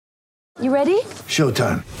You ready?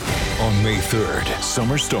 Showtime. On May 3rd,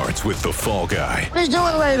 summer starts with The Fall Guy. Let's do it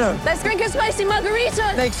later. Let's drink a spicy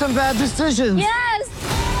margarita. Make some bad decisions. Yes!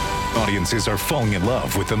 Audiences are falling in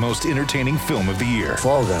love with the most entertaining film of the year.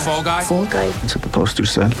 Fall Guy. Fall Guy? Fall Guy. That's what the poster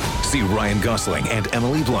said. See Ryan Gosling and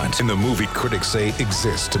Emily Blunt in the movie critics say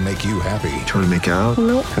exists to make you happy. Trying to make it out?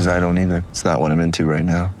 Nope. Because I don't either. It's not what I'm into right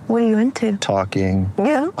now. What are you into? Talking.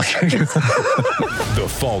 Yeah. The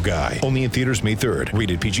Fall Guy. Only in theaters May 3rd.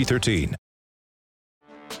 Rated PG-13.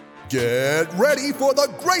 Get ready for the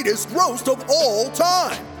greatest roast of all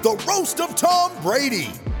time, the Roast of Tom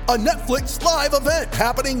Brady, a Netflix live event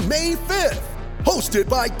happening May 5th. Hosted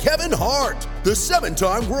by Kevin Hart, the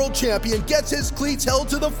 7-time world champion gets his cleats held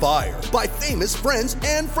to the fire by famous friends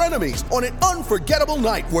and frenemies on an unforgettable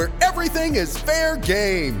night where everything is fair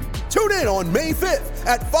game. Tune in on May 5th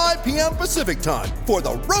at 5 p.m. Pacific time for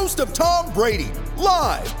the Roast of Tom Brady,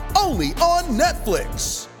 live only on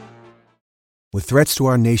Netflix. With threats to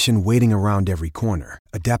our nation waiting around every corner,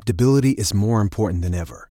 adaptability is more important than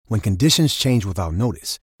ever. When conditions change without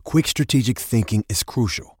notice, quick strategic thinking is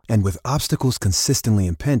crucial. And with obstacles consistently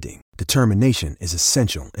impending, determination is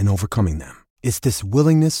essential in overcoming them. It's this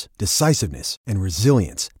willingness, decisiveness, and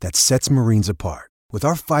resilience that sets Marines apart. With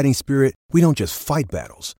our fighting spirit, we don't just fight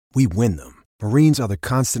battles, we win them. Marines are the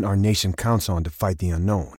constant our nation counts on to fight the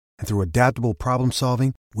unknown. And through adaptable problem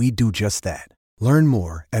solving, we do just that. Learn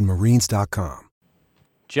more at marines.com.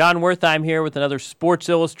 John Wertheim here with another Sports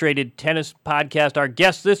Illustrated tennis podcast. Our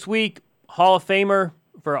guest this week, Hall of Famer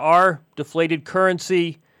for our deflated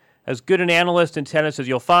currency, as good an analyst in tennis as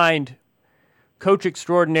you'll find, coach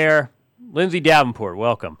extraordinaire, Lindsay Davenport.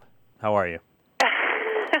 Welcome. How are you?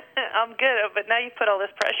 I'm good, but now you put all this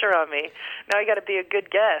pressure on me. Now I got to be a good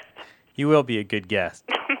guest. You will be a good guest.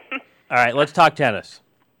 All right, let's talk tennis.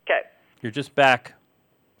 Okay. You're just back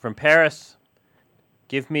from Paris.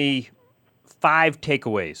 Give me 5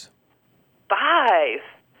 takeaways. 5?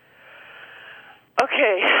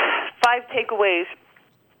 Okay, 5 takeaways.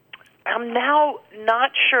 I'm now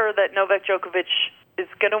not sure that Novak Djokovic is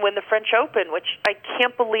going to win the French Open, which I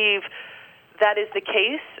can't believe that is the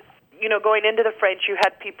case. You know, going into the French, you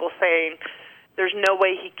had people saying, there's no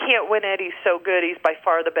way he can't win it. He's so good. He's by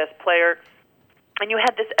far the best player. And you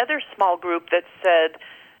had this other small group that said,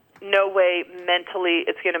 no way mentally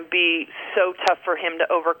it's going to be so tough for him to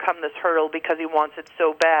overcome this hurdle because he wants it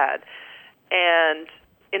so bad. And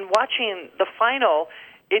in watching the final,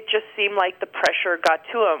 it just seemed like the pressure got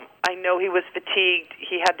to him. I know he was fatigued.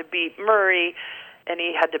 He had to beat Murray, and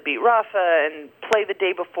he had to beat Rafa and play the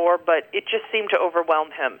day before, but it just seemed to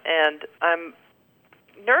overwhelm him. And I'm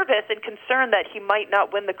nervous and concerned that he might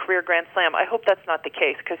not win the career Grand Slam. I hope that's not the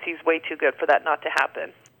case because he's way too good for that not to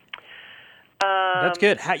happen. That's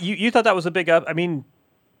good. You thought that was a big up? I mean,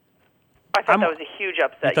 I thought that was a huge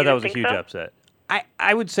upset. I thought that was a huge upset.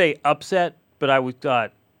 I would say upset, but I would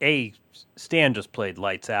thought, Stan just played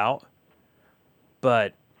lights out.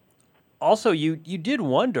 But also, you did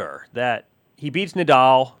wonder that he beats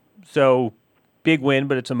Nadal, so big win,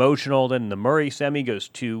 but it's emotional. Then the Murray semi goes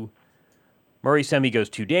 2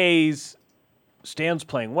 days. Stan's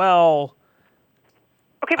playing well.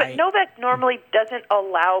 Okay, but Novak normally doesn't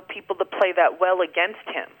allow people to play that well against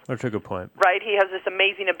him. That's a good point. Right? He has this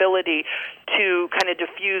amazing ability to kind of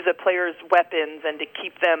diffuse a player's weapons and to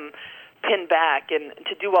keep them pinned back and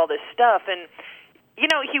to do all this stuff. And, you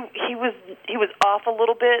know, he was off a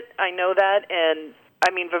little bit. I know that. And,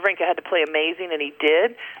 I mean, Wawrinka had to play amazing, and he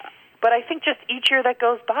did. But I think just each year that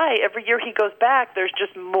goes by, every year he goes back, there's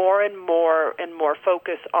just more and more and more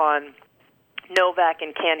focus on Novak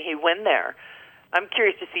and can he win there. I'm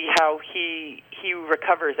curious to see how he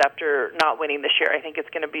recovers after not winning this year. I think it's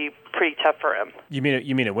going to be pretty tough for him. You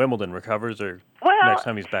mean at Wimbledon recovers, or next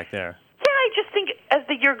time he's back there? Yeah, I just think as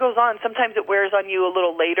the year goes on, sometimes it wears on you a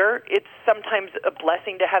little later. It's sometimes a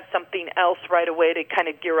blessing to have something else right away to kind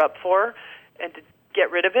of gear up for and to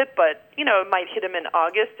get rid of it. But, you know, it might hit him in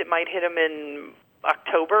August. It might hit him in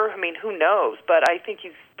October. I mean, who knows? But I think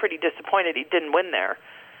he's pretty disappointed he didn't win there.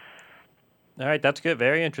 All right, that's good.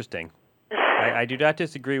 Very interesting. I do not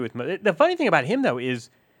disagree with the funny thing about him, though,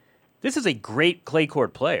 is this is a great clay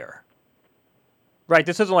court player. Right,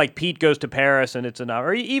 this isn't like Pete goes to Paris and it's enough,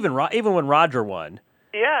 or even when Roger won.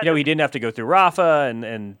 Yeah. You know, he didn't have to go through Rafa,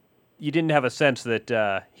 and you didn't have a sense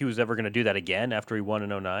that he was ever going to do that again after he won in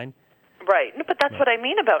 2009. Right, but that's what I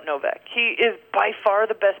mean about Novak. He is by far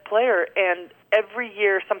the best player, and every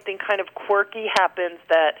year something kind of quirky happens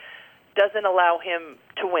that doesn't allow him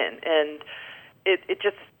to win, and it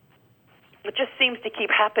just seems to keep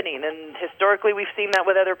happening. And historically, we've seen that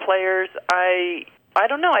with other players. I I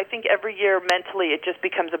don't know. I think every year mentally it just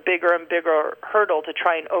becomes a bigger and bigger hurdle to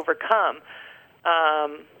try and overcome.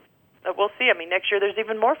 But we'll see. I mean, next year there's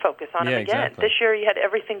even more focus on him again. Exactly. This year he had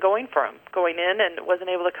everything going for him, going in, and wasn't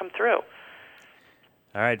able to come through.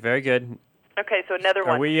 All right, very good. Okay, so another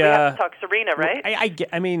one. we, We have to talk Serena, right?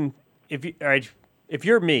 I mean, if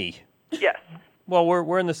you're me, Yes. well,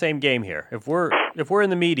 we're in the same game here. If we're in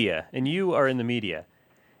the media and you are in the media,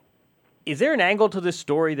 is there an angle to this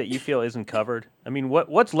story that you feel isn't covered? I mean,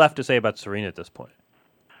 what's left to say about Serena at this point?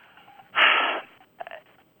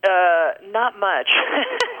 Not much.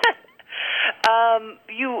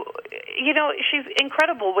 You know, she's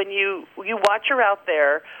incredible when you watch her out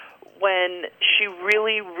there when she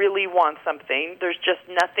really, really wants something. There's just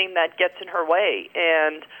nothing that gets in her way.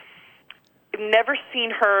 And I've never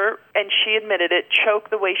seen her, and she admitted it, choke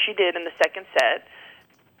the way she did in the second set.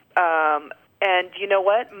 And you know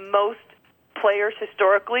what? Most players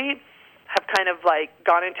historically have kind of like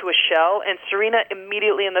gone into a shell, and Serena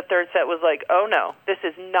immediately in the third set was like, oh no, this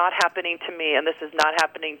is not happening to me, and this is not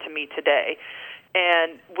happening to me today,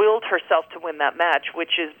 and willed herself to win that match,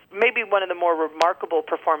 which is maybe one of the more remarkable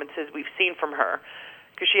performances we've seen from her,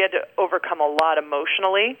 because she had to overcome a lot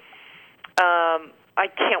emotionally. I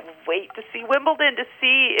can't wait to see Wimbledon, to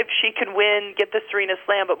see if she can win, get the Serena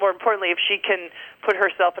Slam, but more importantly, if she can put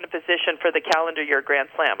herself in a position for the calendar year Grand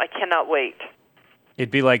Slam. I cannot wait. It'd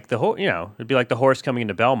be like it'd be like the horse coming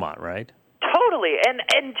into Belmont, right? Totally, and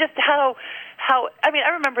just how I mean,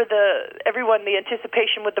 I remember the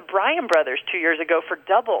anticipation with the Bryan brothers 2 years ago for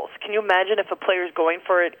doubles. Can you imagine if a player's going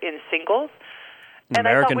for it in singles? An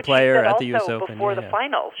American player at the U.S. also Open before the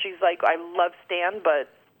finals. She's like, I love Stan, but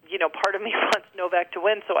you know, part of me wants Novak to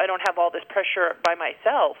win, so I don't have all this pressure by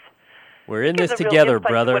myself. We're in this Gives a real together, insight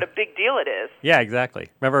to brother. What a big deal it is. Yeah, exactly.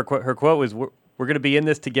 Remember her quote was, "We're going to be in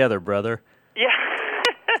this together, brother." Yeah,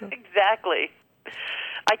 exactly.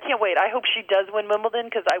 I can't wait. I hope she does win Wimbledon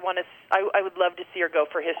because I would love to see her go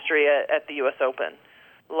for history at the U.S. Open.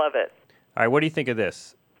 Love it. All right, what do you think of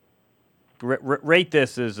this? Rate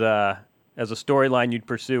this as a storyline you'd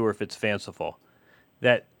pursue, or if it's fanciful.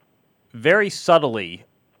 That very subtly,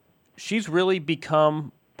 she's really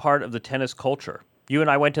become part of the tennis culture. You and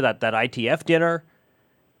I went to that ITF dinner,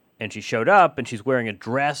 and she showed up, and she's wearing a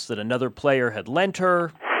dress that another player had lent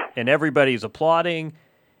her, and everybody's applauding.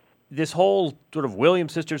 This whole sort of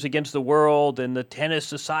Williams sisters against the world and the tennis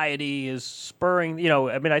society is spurring, you know,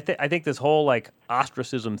 I mean, I think this whole like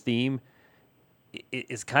ostracism theme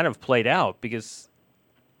is kind of played out because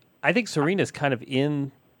I think Serena's kind of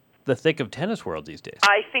in the thick of tennis world these days.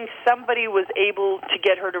 I think somebody was able to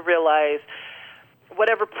get her to realize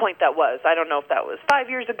whatever point that was. I don't know if that was 5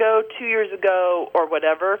 years ago, 2 years ago, or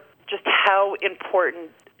whatever, just how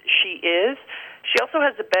important she is. She also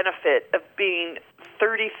has the benefit of being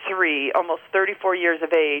 33, almost 34 years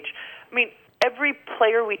of age. I mean, every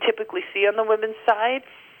player we typically see on the women's side,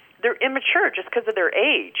 they're immature just because of their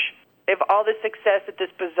age. They have all this success at this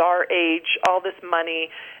bizarre age, all this money,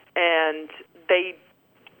 and they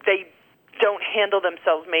don't handle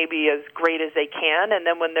themselves maybe as great as they can. And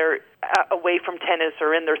then when they're away from tennis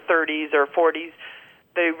or in their 30s or 40s,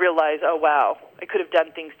 they realize, oh, wow, I could have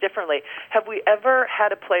done things differently. Have we ever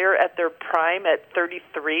had a player at their prime at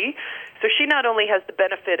 33? So she not only has the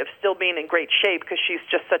benefit of still being in great shape because she's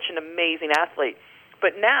just such an amazing athlete,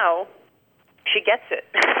 but now she gets it.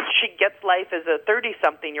 She gets life as a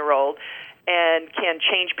 30-something-year-old and can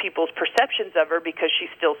change people's perceptions of her because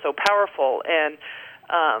she's still so powerful. And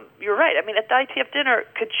you're right. I mean, at the ITF dinner,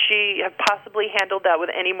 could she have possibly handled that with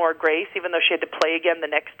any more grace, even though she had to play again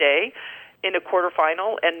the next day in a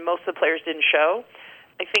quarterfinal, and most of the players didn't show?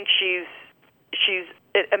 I think she's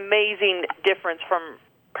an amazing difference from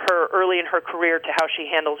her early in her career to how she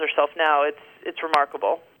handles herself now. It's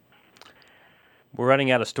remarkable. We're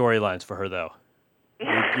running out of storylines for her, though.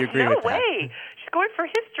 You agree with that? No way. She's going for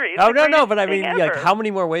history. It's Oh, the no, but I greatest mean, thing like, ever. how many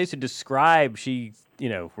more ways to describe she, you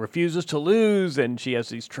know, refuses to lose, and she has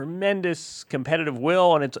these tremendous competitive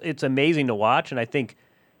will, and it's amazing to watch. And I think,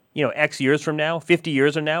 you know, X years from now, 50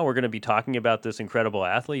 years from now, we're going to be talking about this incredible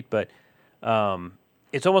athlete, but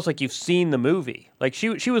it's almost like you've seen the movie. Like,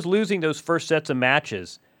 she was losing those first sets of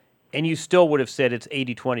matches, and you still would have said it's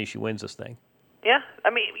 80-20 she wins this thing. Yeah, I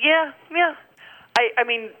mean, yeah. I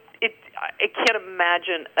mean, I can't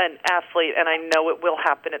imagine an athlete, and I know it will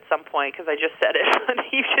happen at some point because I just said it, but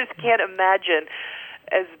you just can't imagine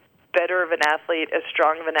as better of an athlete, as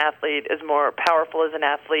strong of an athlete, as more powerful as an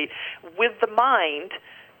athlete, with the mind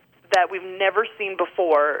that we've never seen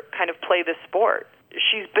before kind of play this sport.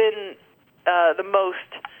 She's been the most...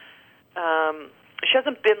 she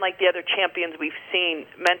hasn't been like the other champions we've seen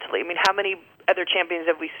mentally. I mean, how many other champions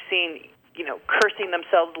have we seen, cursing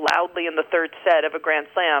themselves loudly in the third set of a Grand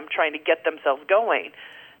Slam, trying to get themselves going.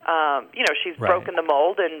 She's Right. broken the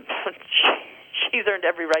mold, and she's earned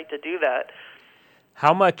every right to do that.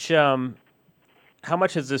 How much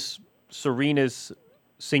is this Serena's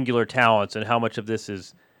singular talents, and how much of this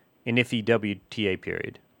is an iffy WTA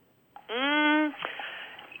period?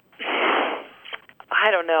 I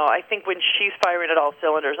don't know. I think when she's firing at all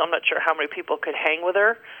cylinders, I'm not sure how many people could hang with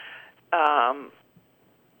her.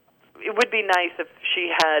 It would be nice if she's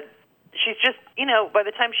just, by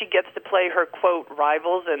the time she gets to play her, quote,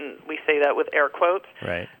 rivals, and we say that with air quotes,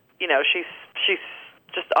 Right. She's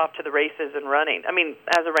just off to the races and running. I mean,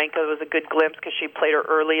 Azarenka was a good glimpse because she played her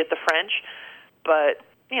early at the French, but,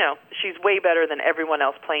 she's way better than everyone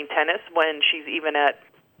else playing tennis when she's even at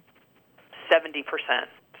 70%.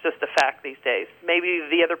 It's just a fact these days. Maybe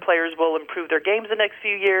the other players will improve their games the next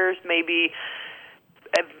few years. Maybe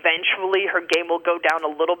eventually her game will go down a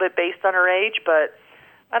little bit based on her age, but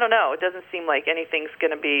I don't know. It doesn't seem like anything's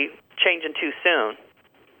going to be changing too soon.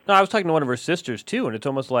 No, I was talking to one of her sisters too, and it's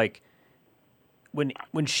almost like when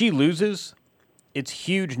she loses, it's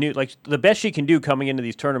huge news. Like the best she can do coming into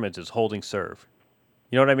these tournaments is holding serve.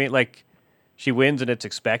 You know what I mean? Like she wins and it's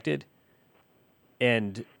expected,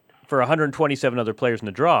 and for 127 other players in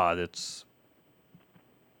the draw, it's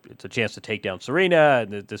a chance to take down Serena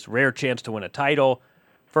and this rare chance to win a title.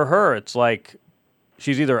 For her, it's like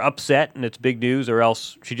she's either upset and it's big news, or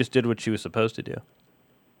else she just did what she was supposed to do.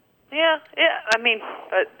 Yeah. I mean,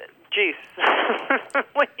 geez,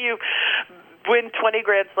 when you win 20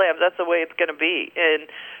 Grand Slams, that's the way it's going to be.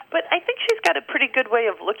 But I think she's got a pretty good way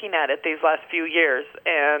of looking at it these last few years,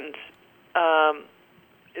 and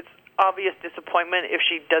it's obvious disappointment if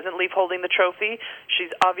she doesn't leave holding the trophy.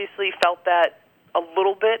 She's obviously felt that a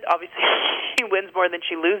little bit. Obviously, she wins more than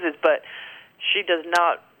she loses, but she does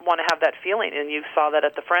not want to have that feeling, and you saw that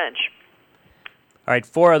at the French. All right,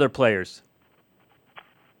 4 other players.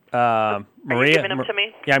 Maria. Are you giving them to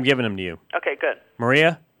me? Yeah, I'm giving them to you. Okay, good.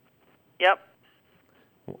 Maria, Yep.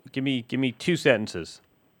 give me 2 sentences.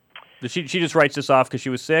 Does she just writes this off because she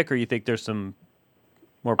was sick, or you think there's some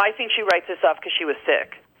more? I think she writes this off because she was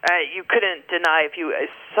sick. You couldn't deny if you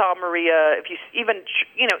saw Maria. If you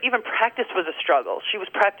even practice was a struggle. She was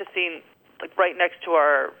practicing like right next to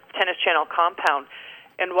our Tennis Channel compound,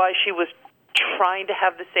 and while she was trying to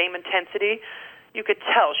have the same intensity, you could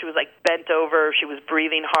tell she was like bent over. She was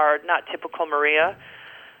breathing hard. Not typical Maria.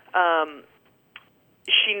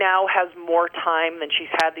 She now has more time than she's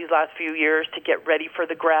had these last few years to get ready for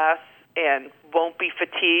the grass and won't be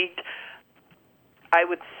fatigued. I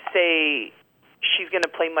would say she's going to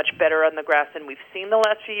play much better on the grass than we've seen the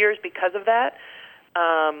last few years because of that.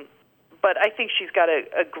 But I think she's got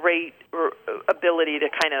a great ability to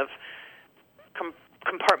kind of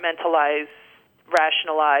compartmentalize,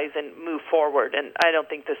 rationalize, and move forward. And I don't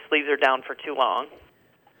think this leaves her down for too long.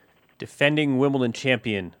 Defending Wimbledon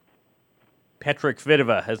champion Petra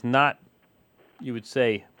Kvitova has not, you would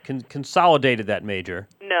say, consolidated that major.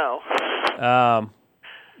 No.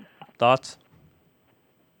 Thoughts?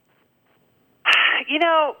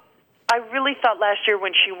 I really thought last year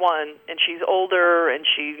when she won, and she's older and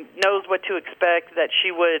she knows what to expect, that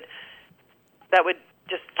would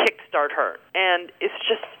just kickstart her. And it's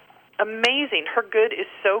just amazing. Her good is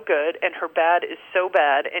so good, and her bad is so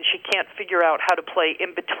bad, and she can't figure out how to play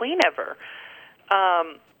in between ever.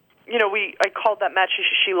 I called that match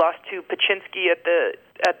she lost to Paczynski at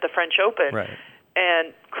the French Open, Right.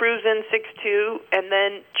 and cruising 6-2, and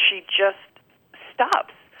then she just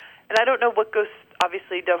stops. And I don't know what goes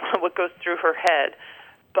through her head,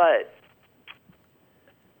 but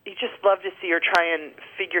you just love to see her try and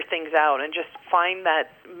figure things out and just find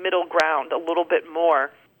that middle ground a little bit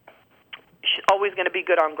more. She's always going to be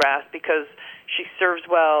good on grass because she serves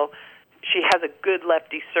well. She has a good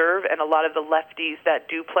lefty serve, and a lot of the lefties that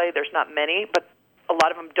do play, there's not many, but a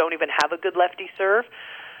lot of them don't even have a good lefty serve.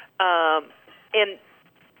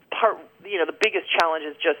 The biggest challenge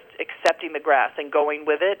is just accepting the grass and going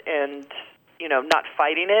with it and, not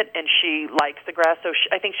fighting it. And she likes the grass, so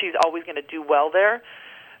I think she's always going to do well there.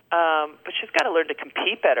 But she's got to learn to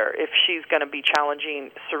compete better if she's going to be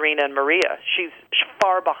challenging Serena and Maria. She's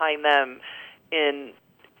far behind them in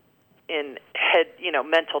head,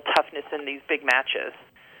 mental toughness in these big matches.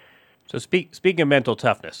 So speaking of mental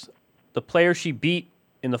toughness, the player she beat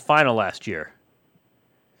in the final last year,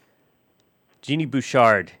 Genie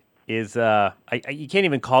Bouchard, is you can't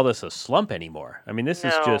even call this a slump anymore. I mean, this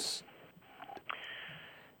is just.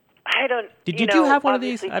 I don't. Did you have one of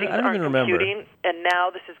these? Obviously I don't even remember. And now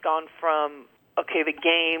this has gone from okay,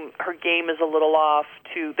 her game is a little off,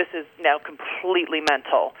 to this is now completely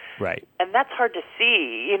mental. Right. And that's hard to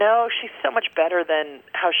see. She's so much better than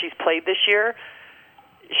how she's played this year.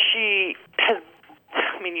 She has,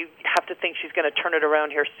 you have to think she's going to turn it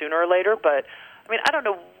around here sooner or later, but, I don't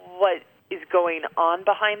know what is going on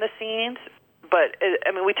behind the scenes, but,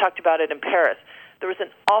 we talked about it in Paris. There was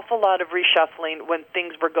an awful lot of reshuffling when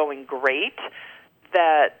things were going great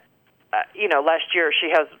that, last year she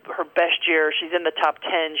has her best year. She's in the top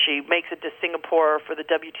 10. She makes it to Singapore for the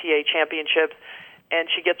WTA championships, and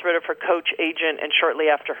she gets rid of her coach, agent, and shortly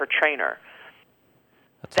after her trainer.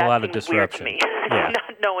 That's a lot of disruption. Weird to me,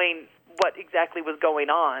 not knowing what exactly was going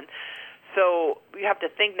on. So we have to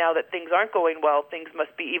think now that things aren't going well, things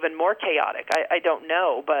must be even more chaotic. I don't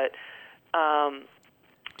know, but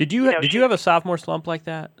did you have a sophomore slump like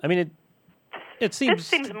that? It seems this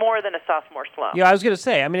seems more than a sophomore slump. Yeah, I was going to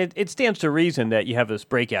say. it stands to reason that you have this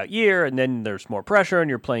breakout year, and then there's more pressure, and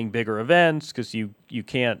you're playing bigger events because you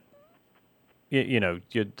can't. The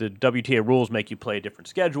WTA rules make you play a different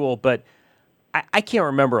schedule, but I can't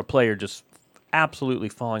remember a player just absolutely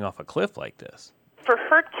falling off a cliff like this. For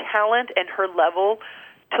her talent and her level,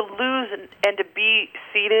 to lose and to be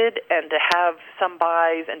seeded and to have some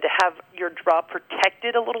buys and to have your draw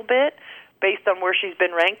protected a little bit based on where she's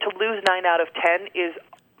been ranked, to lose 9 out of 10 is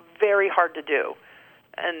very hard to do.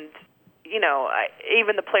 And,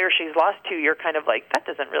 even the players she's lost to, you're kind of like, that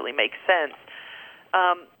doesn't really make sense.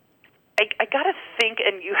 I got to think,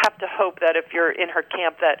 and you have to hope that if you're in her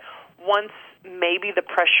camp, that once maybe the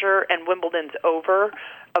pressure and Wimbledon's over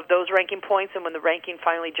of those ranking points, and when the ranking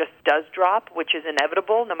finally just does drop, which is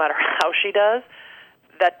inevitable no matter how she does,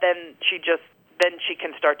 that then she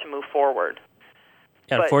can start to move forward.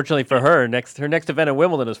 Yeah, unfortunately for her, her next event at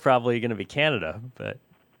Wimbledon is probably going to be Canada. But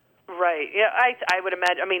right, yeah, I would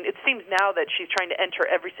imagine. It seems now that she's trying to enter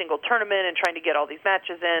every single tournament and trying to get all these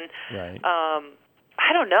matches in. Right.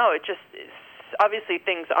 I don't know. It just obviously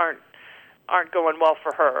things aren't going well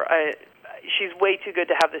for her. She's way too good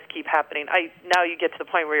to have this keep happening. Now you get to the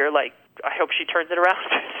point where you're like, I hope she turns it around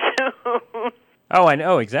soon. Oh, I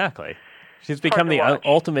know, exactly. She's become the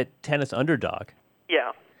ultimate tennis underdog.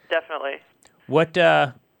 Yeah, definitely. What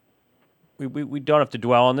we don't have to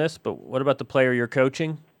dwell on this, but what about the player you're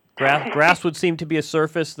coaching? Grass would seem to be a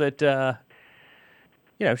surface that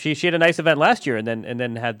she had a nice event last year and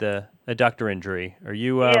then had the adductor injury. Are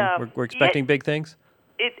you we're expecting big things?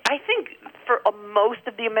 I think for most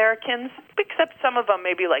of the Americans, except some of them,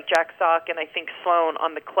 maybe like Jack Sock and I think Sloane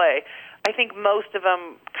on the clay, I think most of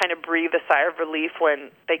them kind of breathe a sigh of relief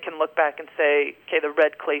when they can look back and say, okay, the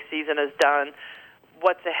red clay season is done.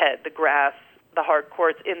 What's ahead? The grass, the hard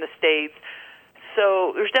courts in the States.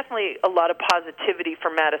 So there's definitely a lot of positivity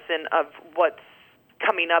for Madison of what's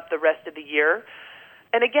coming up the rest of the year.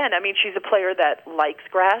 And again, she's a player that likes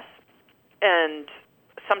grass, and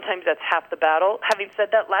sometimes that's half the battle. Having said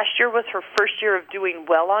that, last year was her first year of doing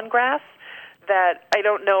well on grass, that I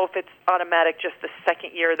don't know if it's automatic just the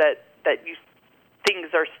second year that things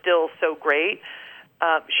are still so great.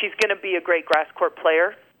 She's going to be a great grass court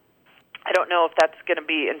player. I don't know if that's going to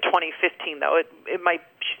be in 2015, though. It might.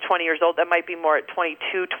 She's 20 years old. That might be more at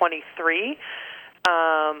 22, 23.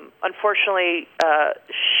 Unfortunately,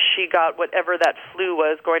 she got whatever that flu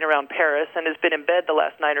was going around Paris and has been in bed the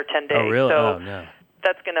last 9 or 10 days. Oh, really? So oh, no.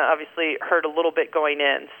 That's going to obviously hurt a little bit going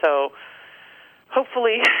in. So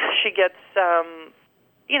hopefully she gets,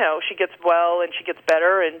 she gets well and she gets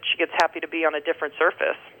better and she gets happy to be on a different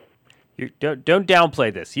surface. Don't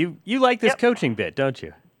downplay this. You like this coaching bit, don't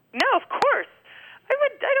you? No, of course. I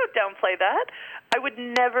don't downplay that. I would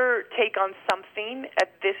never take on something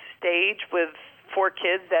at this stage with 4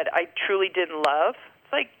 kids that I truly didn't love.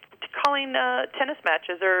 It's like calling tennis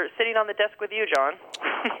matches or sitting on the desk with you, John.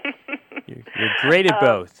 You're great at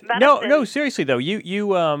both. No, seriously though.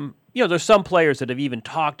 You there's some players that have even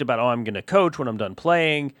talked about, I'm going to coach when I'm done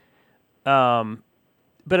playing.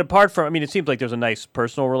 But apart from, it seems like there's a nice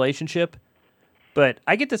personal relationship. But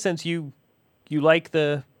I get the sense you like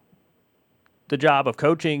the job of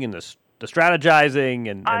coaching and the strategizing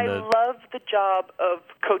and I love the job of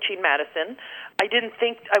coaching Madison. I didn't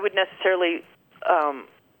think I would necessarily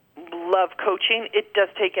love coaching. It does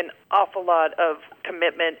take an awful lot of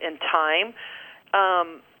commitment and time.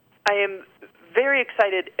 I am very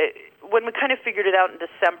excited. When we kind of figured it out in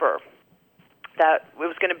December that it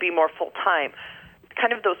was going to be more full-time,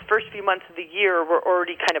 kind of those first few months of the year were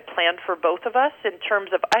already kind of planned for both of us in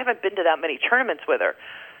terms of I haven't been to that many tournaments with her.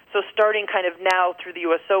 So starting kind of now through the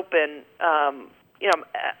U.S. Open,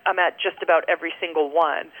 I'm at just about every single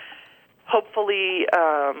one. Hopefully,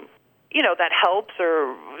 that helps,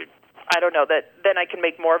 or I don't know, that then I can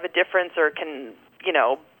make more of a difference or can,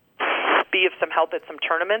 be of some help at some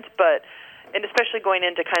tournaments. And especially going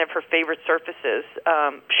into kind of her favorite surfaces.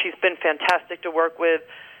 She's been fantastic to work with.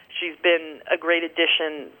 She's been a great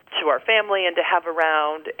addition to our family and to have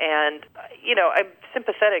around. And, I'm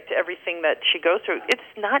sympathetic to everything that she goes through.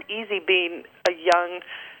 It's not easy being a young,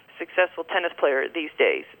 successful tennis player these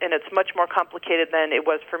days. And it's much more complicated than it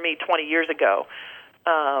was for me 20 years ago.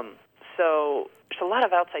 So there's a lot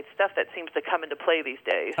of outside stuff that seems to come into play these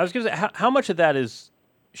days. I was going to say, how much of that is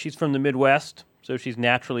she's from the Midwest, so she's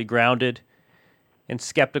naturally grounded and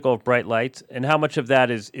skeptical of bright lights, and how much of that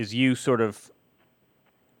is you sort of,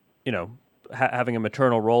 having a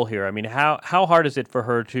maternal role here? I mean, how hard is it for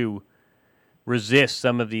her to resist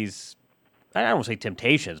some of these, I don't want to say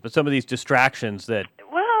temptations, but some of these distractions that...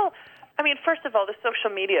 Well, I mean, first of all, the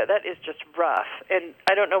social media, that is just rough. And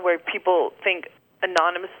I don't know where people think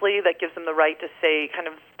anonymously that gives them the right to say kind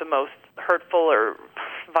of the most hurtful or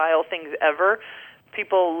vile things ever.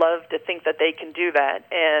 People love to think that they can do that.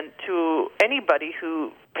 And to anybody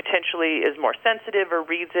who potentially is more sensitive or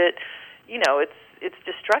reads it, it's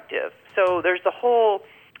destructive. So there's the whole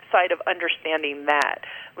side of understanding that.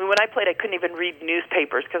 I mean, when I played, I couldn't even read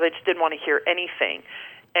newspapers because I just didn't want to hear anything.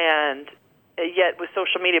 And yet with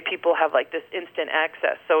social media, people have like this instant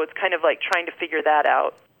access. So it's kind of like trying to figure that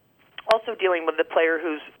out. Also dealing with the player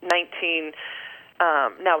who's 19,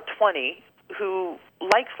 now 20, who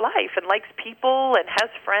likes life and likes people and has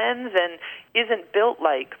friends and isn't built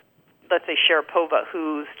like, let's say, Sharapova,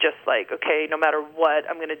 who's just like, okay, no matter what,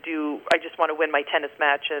 I'm going to do, I just want to win my tennis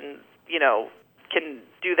match and, can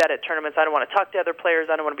do that at tournaments. I don't want to talk to other players.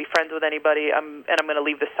 I don't want to be friends with anybody, and I'm going to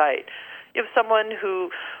leave the site. You have someone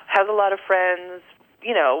who has a lot of friends,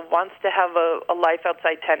 wants to have a life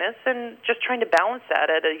outside tennis and just trying to balance that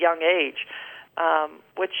at a young age,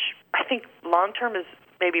 which I think long-term is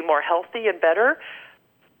maybe more healthy and better,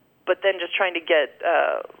 but then just trying to get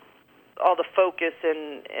all the focus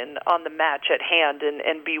and on the match at hand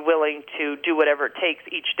and be willing to do whatever it takes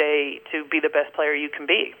each day to be the best player you can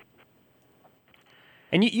be.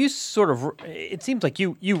 And you sort of, it seems like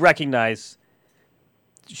you recognize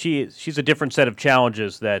she's a different set of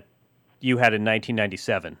challenges that you had in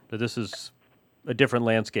 1997. But this is a different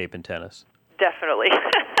landscape in tennis. Definitely.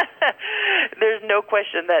 There's no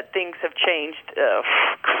question that things have changed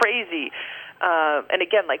crazy. And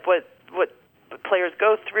again, like what players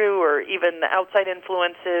go through, or even the outside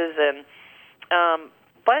influences, and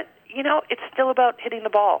but it's still about hitting the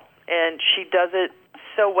ball, and she does it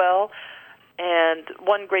so well. And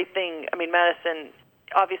one great thing, I mean, Madison,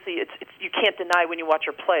 obviously, it's you can't deny when you watch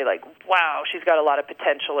her play, like, wow, she's got a lot of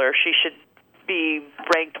potential, or she should be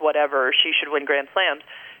ranked whatever, or she should win Grand Slams.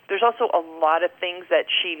 There's also a lot of things that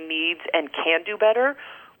she needs and can do better,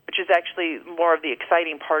 which is actually more of the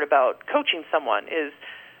exciting part about coaching someone,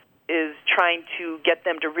 is trying to get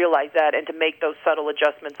them to realize that and to make those subtle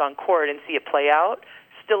adjustments on court and see it play out.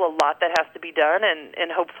 Still a lot that has to be done,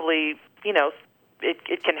 and hopefully,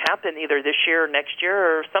 it can happen either this year or next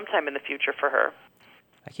year or sometime in the future for her.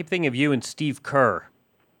 I keep thinking of you and Steve Kerr.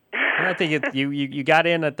 I think you got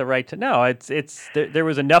in at the right time. No, there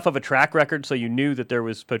was enough of a track record so you knew that there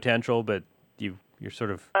was potential, but you're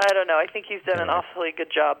sort of... I don't know. I think he's done an awfully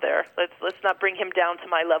good job there. Let's not bring him down to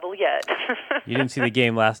my level yet. You didn't see the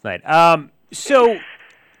game last night. So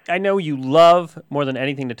I know you love more than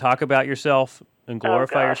anything to talk about yourself and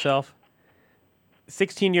glorify yourself.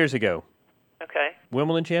 16 years ago. Okay.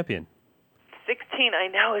 Wimbledon champion. 16, I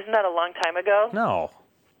know. Isn't that a long time ago? No.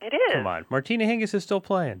 It is. Come on. Martina Hingis is still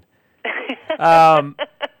playing. No,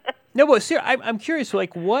 but seriously, I'm curious,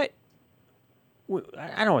 like, what...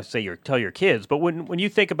 I don't want to say tell your kids, but when you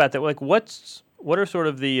think about that, like, what are sort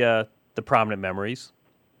of the prominent memories?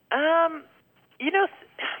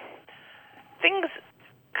 Things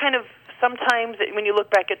kind of sometimes when you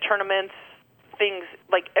look back at tournaments, things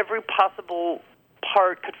like every possible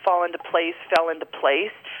part fell into place.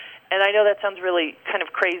 And I know that sounds really kind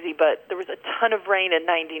of crazy, but there was a ton of rain in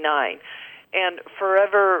 99. And for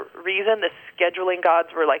whatever reason, the scheduling gods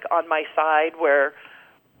were like on my side, where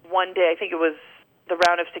one day, I think it was the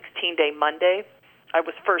round of 16 day Monday, I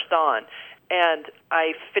was first on. And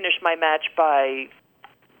I finished my match by,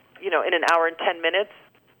 in an hour and 10 minutes,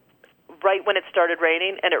 right when it started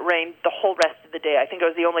raining, and it rained the whole rest of the day. I think it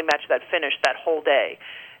was the only match that finished that whole day.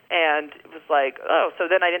 And it was like, so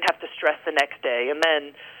then I didn't have to stress the next day. And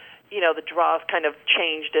then, the draws kind of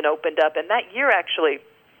changed and opened up. And that year, actually,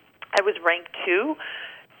 I was ranked 2,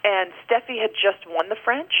 and Steffi had just won the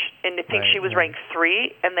French, and I think she was ranked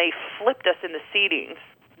 3, and they flipped us in the seedings,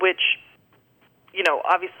 which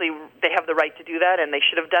obviously they have the right to do that, and they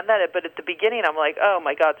should have done that. But at the beginning, I'm like, oh,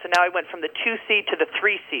 my God. So now I went from the 2 seed to the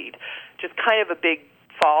 3 seed, just kind of a big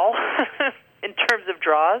fall in terms of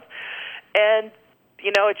draws. And,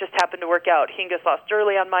 it just happened to work out. Hingis lost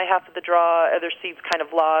early on my half of the draw. Other seeds kind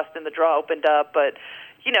of lost, and the draw opened up. But,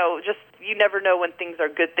 just you never know when things are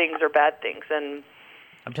good things or bad things. And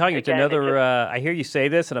I'm telling you, it's again, another. I hear you say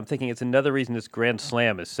this, and I'm thinking it's another reason this Grand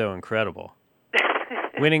Slam is so incredible.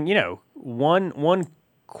 Winning, one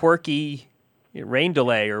quirky rain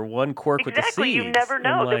delay or one quirk with the seeds. Exactly, you never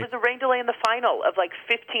know. Like, there was a rain delay in the final of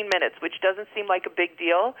 15 minutes, which doesn't seem like a big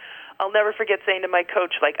deal. I'll never forget saying to my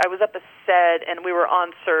coach, I was up a set and we were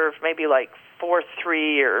on serve maybe 4-3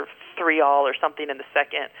 or 3-all or something in the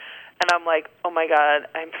second. And I'm like, oh my God,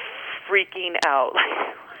 I'm freaking out.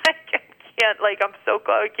 I can't, I'm so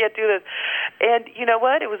close, I can't do this. And you know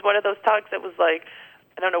what? It was one of those talks that was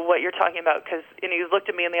I don't know what you're talking about, and he looked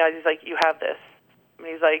at me in the eyes, he's like, you have this. And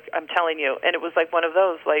he's like, I'm telling you. And it was one of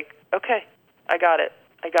those, okay, I got it.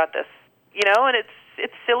 I got this. And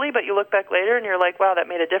it's silly, but you look back later and you're like, wow, that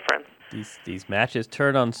made a difference. These matches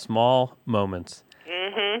turn on small moments.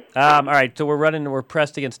 Mm-hmm. All right, so we're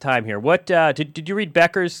pressed against time here. What did you read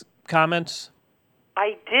Becker's comments?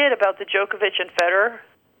 I did, about the Djokovic and Federer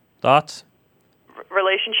Thoughts?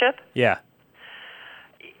 Relationship. Yeah.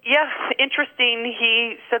 Yeah, interesting.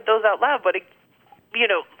 He said those out loud, but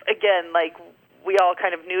again, we all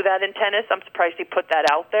kind of knew that in tennis. I'm surprised he put that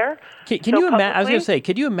out there. Can you imagine? I was going to say,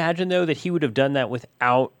 could you imagine though that he would have done that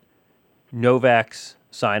without Novak's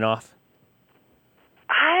sign-off?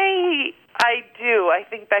 I do. I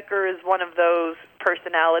think Becker is one of those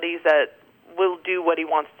personalities that will do what he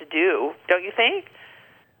wants to do. Don't you think?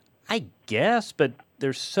 I guess, but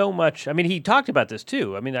there's so much. I mean, he talked about this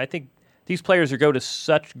too. I mean, I think these players go to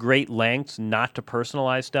such great lengths not to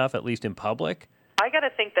personalize stuff, at least in public. I got to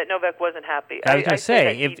think that Novak wasn't happy. I was going to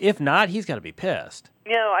say, if not, he's got to be pissed.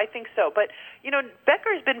 I think so. But,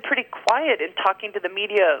 Becker's been pretty quiet in talking to the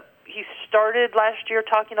media. He started last year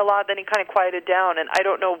talking a lot, then he kind of quieted down, and I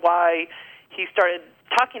don't know why he started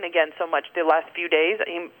talking again so much the last few days.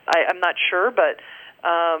 I'm not sure, but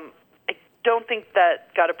I don't think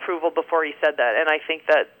that got approval before he said that, and I think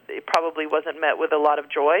that it probably wasn't met with a lot of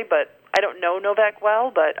joy. But I don't know Novak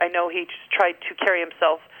well, but I know he just tried to carry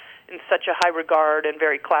himself in such a high regard and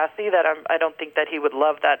very classy that I don't think that he would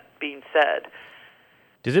love that being said.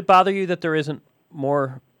 Does it bother you that there isn't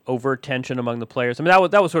more overt tension among the players? I mean,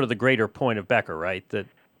 that was sort of the greater point of Becker, right? That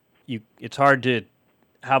it's hard to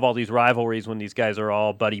have all these rivalries when these guys are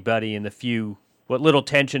all buddy-buddy, and what little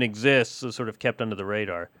tension exists is sort of kept under the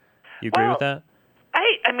radar. You agree with that?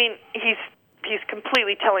 I mean, he's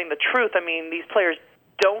completely telling the truth. I mean, these players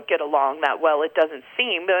don't get along that well, it doesn't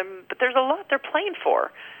seem, but there's a lot they're playing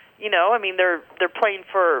for. I mean, they're playing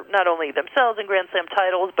for not only themselves in Grand Slam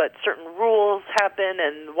titles, but certain rules happen,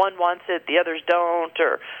 and one wants it, the others don't,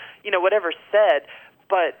 or, whatever's said.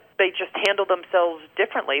 But they just handle themselves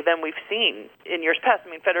differently than we've seen in years past.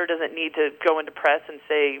 I mean, Federer doesn't need to go into press and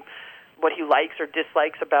say what he likes or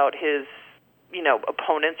dislikes about his,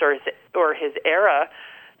 opponents or his era.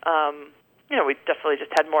 We definitely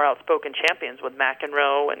just had more outspoken champions with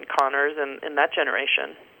McEnroe and Connors and that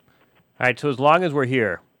generation. All right, so as long as we're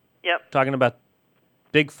here, talking about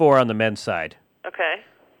Big Four on the men's side. Okay.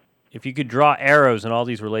 If you could draw arrows in all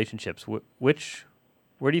these relationships, where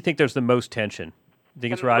do you think there's the most tension? You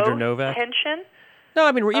think it's Roger Novak? Tension? No,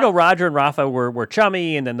 I mean, Roger and Rafa were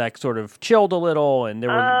chummy, and then that sort of chilled a little, and there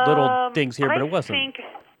were little things here, but it wasn't.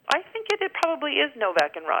 I think it probably is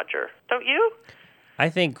Novak and Roger. Don't you? I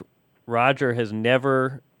think Roger has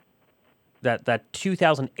never that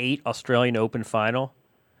 2008 Australian Open final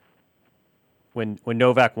when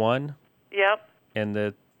Novak won. Yep. And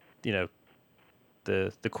the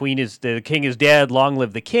king is dead, long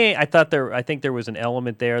live the king. I think there was an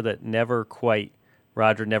element there that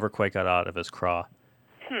Roger never quite got out of his craw.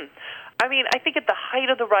 I mean, I think at the height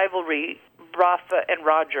of the rivalry, Rafa and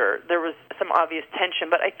Roger, there was some obvious tension,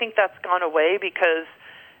 but I think that's gone away because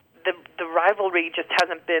the rivalry just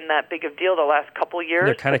hasn't been that big of a deal the last couple years.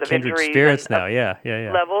 They're kind of kindred spirits now, yeah.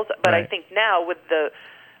 Levels, but right. I think now with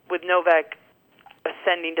Novak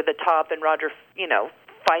ascending to the top and Roger,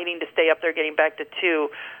 fighting to stay up there, getting back to 2,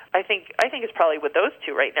 I think it's probably with those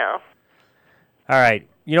two right now. All right,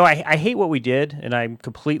 I hate what we did, and I'm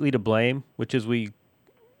completely to blame, which is we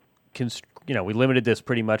limited this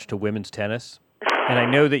pretty much to women's tennis, and I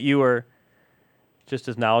know that you are just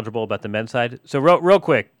as knowledgeable about the men's side. So real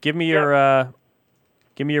quick, give me your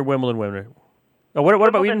Wimbledon winner. Oh, what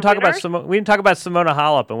about we didn't talk about Simona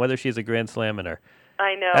Halep and whether she's a Grand Slam winner.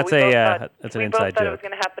 I know. That's we both that's an we inside both thought it joke. was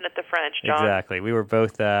going to happen at the French, John. Exactly. We were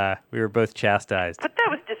both chastised. But that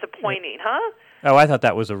was disappointing, huh? Oh, I thought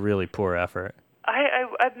that was a really poor effort.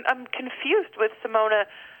 I'm confused with Simona.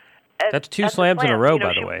 That's 2 slams in a row,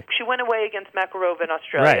 by the way. She went away against Makarova in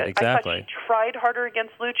Australia. Right, exactly. I thought she tried harder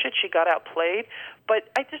against Lucic. She got outplayed. But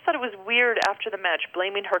I just thought it was weird after the match,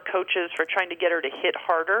 blaming her coaches for trying to get her to hit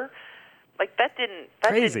harder. Like, that didn't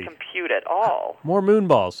compute at all. More moon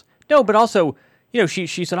balls. No, but also,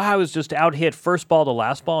 she said, I was just out-hit first ball to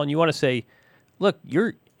last ball, and you want to say, look,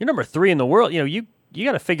 you're number 3 in the world. You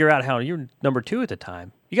got to figure out how you're number 2 at the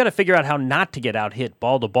time. You got to figure out how not to get out-hit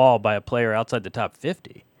ball to ball by a player outside the top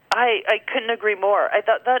 50. I couldn't agree more. I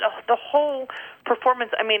thought that the whole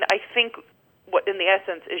performance, I think what in the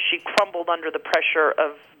essence is she crumbled under the pressure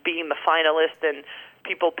of being the finalist and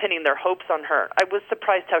people pinning their hopes on her. I was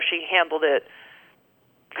surprised how she handled it,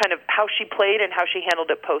 kind of how she played and how she handled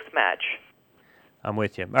it post-match. I'm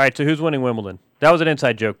with you. All right, so who's winning Wimbledon? That was an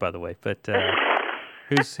inside joke, by the way, but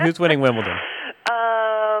who's winning Wimbledon?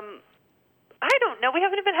 I don't know. We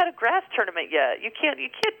haven't even had a grass tournament yet. You can't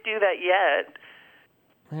do that yet.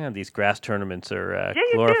 Yeah, these grass tournaments are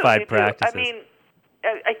you glorified do. practices.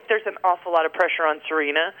 There's an awful lot of pressure on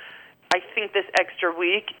Serena. I think this extra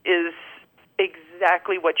week is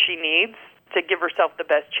exactly what she needs to give herself the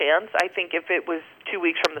best chance. I think if it was 2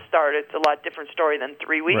 weeks from the start, it's a lot different story than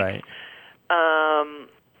 3 weeks. Right. How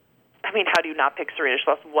do you not pick Serena? She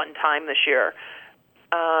lost one time this year.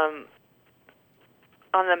 On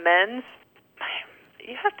the men's,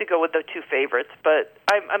 you have to go with the 2 favorites, but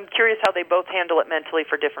I'm curious how they both handle it mentally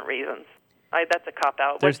for different reasons. That's a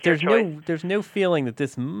cop-out. There's no feeling that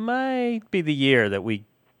this might be the year that we,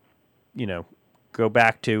 go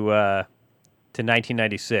back to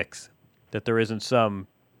 1996, that there isn't some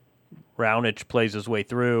Raonic plays his way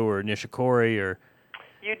through or Nishikori or...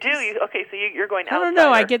 You do? Okay, so you're going outsider. I don't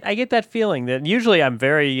know. I get that feeling that usually I'm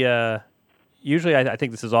very... Usually, I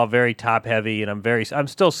think this is all very top-heavy, and I'm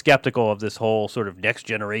still skeptical of this whole sort of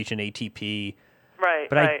next-generation ATP. Right,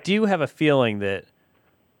 but I do have a feeling that,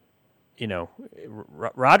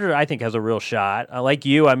 Roger, I think, has a real shot. Like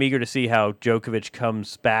you, I'm eager to see how Djokovic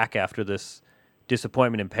comes back after this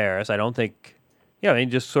disappointment in Paris. I don't think,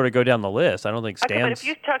 just sort of go down the list. I don't think Stan's... But if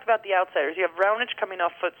you talk about the outsiders, you have Raonic coming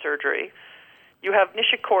off foot surgery. You have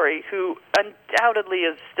Nishikori, who undoubtedly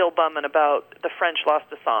is still bumming about the French lost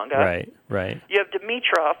to Tsonga. Right. You have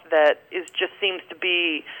Dimitrov that just seems to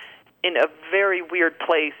be in a very weird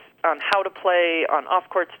place on how to play, on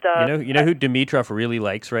off-court stuff. You know who Dimitrov really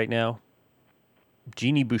likes right now?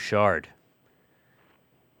 Jeannie Bouchard.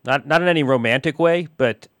 Not in any romantic way,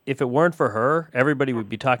 but if it weren't for her, everybody would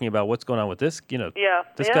be talking about what's going on with this.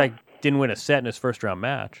 This guy didn't win a set in his first-round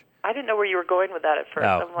match. I didn't know where you were going with that at first.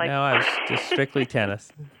 Oh, I'm like... no, I was just strictly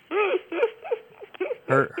tennis.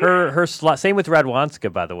 Her slide, same with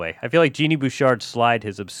Radwanska, by the way. I feel like Jeannie Bouchard's slide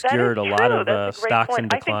has obscured a lot of stocks in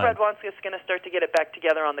decline. I think Radwanska's going to start to get it back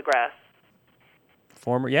together on the grass.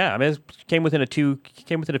 It came within a few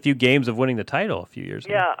games of winning the title a few years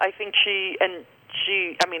ago. Yeah, I think she,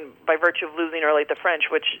 by virtue of losing early at the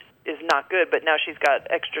French, which is not good, but now she's got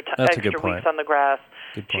extra weeks on the grass.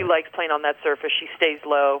 She likes playing on that surface. She stays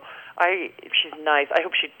low. She's nice. I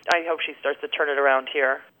hope she starts to turn it around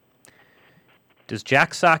here. Does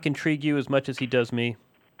Jack Sock intrigue you as much as he does me?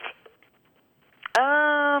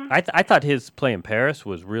 I thought his play in Paris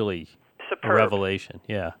was really superb. A revelation.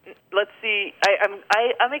 Yeah. Let's see.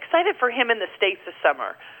 I'm excited for him in the States this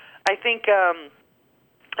summer. I think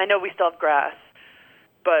I know we still have grass,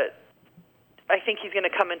 but I think he's going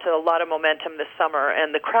to come into a lot of momentum this summer,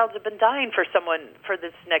 and the crowds have been dying for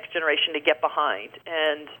this next generation to get behind.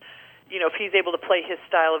 And if he's able to play his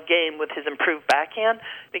style of game with his improved backhand,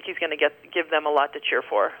 I think he's going to give them a lot to cheer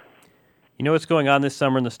for. You know what's going on this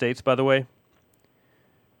summer in the States, by the way?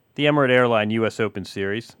 The Emirates Airline U.S. Open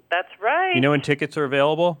Series. That's right. You know when tickets are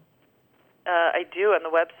available? I do, on the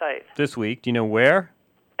website. This week. Do you know where?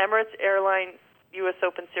 Emirates Airline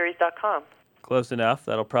USOpenSeries.com. Close enough.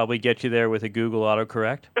 That'll probably get you there with a Google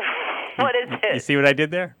autocorrect. What is it? You see what I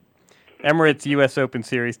did there? Emirates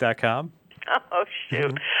USOpenSeries.com. Oh,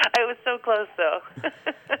 shoot. I was so close, though.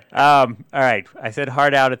 All right. I said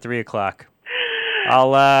hard out at 3 o'clock.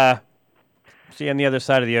 I'll see you on the other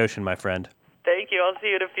side of the ocean, my friend. Thank you. I'll see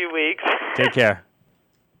you in a few weeks. Take care.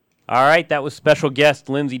 All right. That was special guest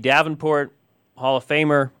Lindsay Davenport, Hall of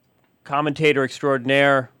Famer, commentator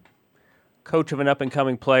extraordinaire, coach of an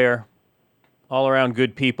up-and-coming player, all-around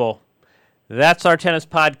good people. That's our tennis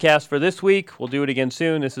podcast for this week. We'll do it again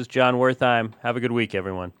soon. This is John Wertheim. Have a good week,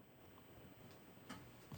 everyone.